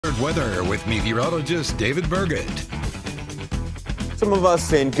Pittsburgh weather with meteorologist David Burgett. Some of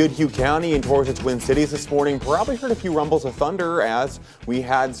us in Goodhue County and towards the Twin Cities this morning probably heard a few rumbles of thunder as we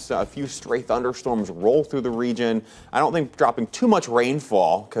had a few stray thunderstorms roll through the region. I don't think dropping too much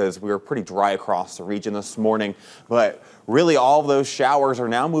rainfall because we were pretty dry across the region this morning, but really all of those showers are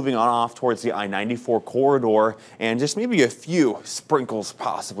now moving on off towards the I-94 corridor and just maybe a few sprinkles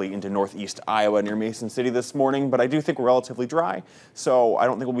possibly into northeast Iowa near Mason City this morning, but I do think we're relatively dry, so I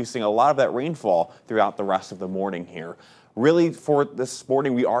don't think we'll be seeing a lot of that rainfall throughout the rest of the morning here. Really, for this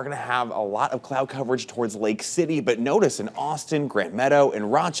morning, we are going to have a lot of cloud coverage towards Lake City, but notice in Austin, Grand Meadow,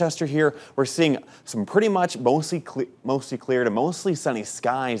 and Rochester here, we're seeing some pretty much mostly clear to mostly sunny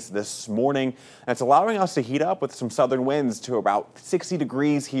skies this morning. That's allowing us to heat up with some southern winds to about 60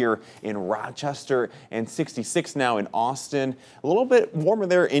 degrees here in Rochester and 66 now in Austin. A little bit warmer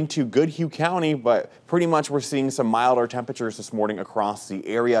there into Goodhue County, but pretty much we're seeing some milder temperatures this morning across the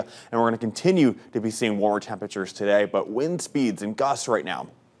area, and we're going to continue to be seeing warmer temperatures today, but wind speeds and gusts right now,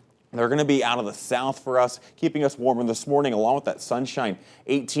 they're going to be out of the south for us, keeping us warmer this morning along with that sunshine.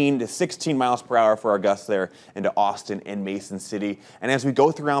 18 to 16 miles per hour for our gusts there into Austin and Mason City. And as we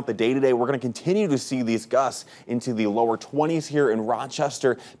go throughout the day today, we're going to continue to see these gusts into the lower 20s here in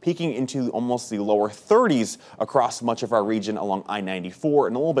Rochester, peaking into almost the lower 30s across much of our region along I-94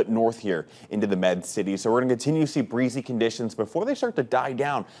 and a little bit north here into the Med City. So we're going to continue to see breezy conditions before they start to die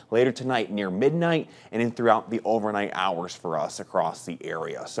down later tonight near midnight and in throughout the overnight hours for us across the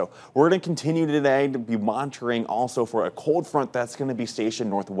area. So we're going to continue today to be monitoring also for a cold front that's going to be stationed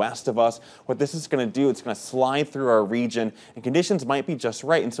northwest of us. What this is going to do, it's going to slide through our region, and conditions might be just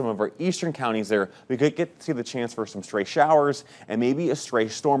right in some of our eastern counties there. We could get to see the chance for some stray showers and maybe a stray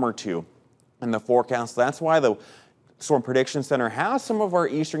storm or two in the forecast. That's why the Storm Prediction Center has some of our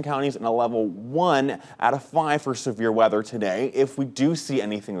eastern counties in a level 1 out of 5 for severe weather today. If we do see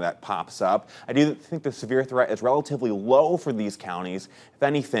anything that pops up, I do think the severe threat is relatively low for these counties. If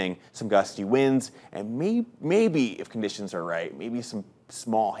anything, some gusty winds and maybe if conditions are right, maybe some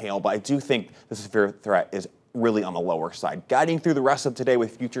small hail, but I do think the severe threat is really on the lower side. Guiding through the rest of today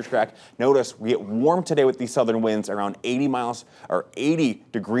with Future Track, notice we get warm today with these southern winds around 80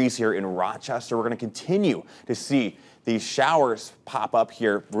 degrees here in Rochester. We're going to continue to see these showers pop up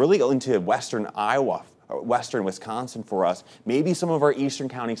here really into western Iowa, western Wisconsin for us. Maybe some of our eastern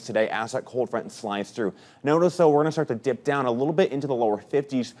counties today as that cold front slides through. Notice though, we're going to start to dip down a little bit into the lower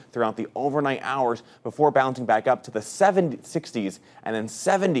 50s throughout the overnight hours before bouncing back up to the 60s and then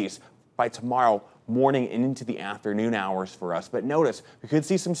 70s by tomorrow morning and into the afternoon hours for us. But notice we could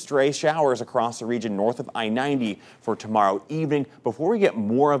see some stray showers across the region north of I-90 for tomorrow evening before we get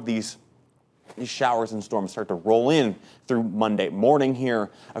more of these showers and storms start to roll in through Monday morning here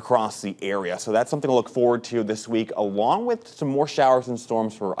across the area. So that's something to look forward to this week, along with some more showers and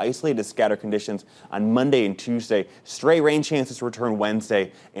storms for isolated scatter conditions on Monday and Tuesday. Stray rain chances return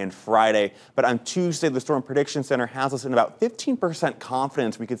Wednesday and Friday. But on Tuesday, the Storm Prediction Center has us in about 15%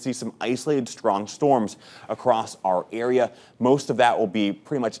 confidence we could see some isolated strong storms across our area. Most of that will be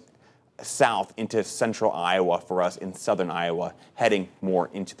pretty much south into central Iowa for us in southern Iowa, heading more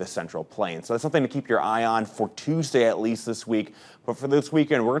into the central plains. So that's something to keep your eye on for Tuesday at least this week. But for this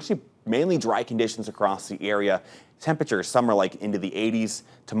weekend, we're going to see mainly dry conditions across the area. Temperatures, some are like into the 80s.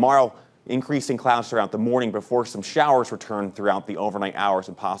 Tomorrow, increasing clouds throughout the morning before some showers return throughout the overnight hours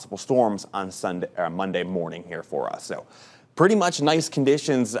and possible storms on Monday morning here for us. So pretty much nice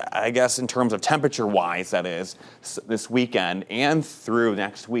conditions, I guess, in terms of temperature-wise, that is, this weekend and through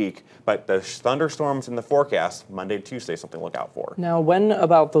next week. But the thunderstorms in the forecast, Monday and Tuesday, something to look out for. Now, when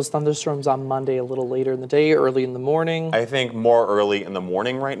about those thunderstorms on Monday? A little later in the day, early in the morning? I think more early in the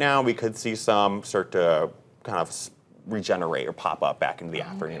morning right now. We could see some start to kind of regenerate or pop up back into the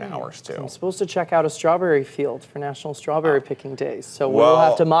afternoon hours too. So I'm supposed to check out a strawberry field for National Strawberry Picking Days, so we'll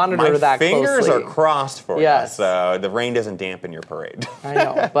have to monitor that closely. My fingers are crossed for you, so the rain doesn't dampen your parade. I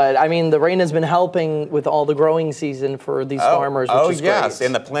know, but I mean, the rain has been helping with all the growing season for these farmers, which is yes, great.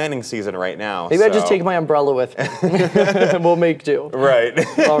 in the planting season right now. Maybe I just take my umbrella with me. We'll make do. Right.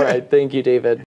 All right, thank you, David.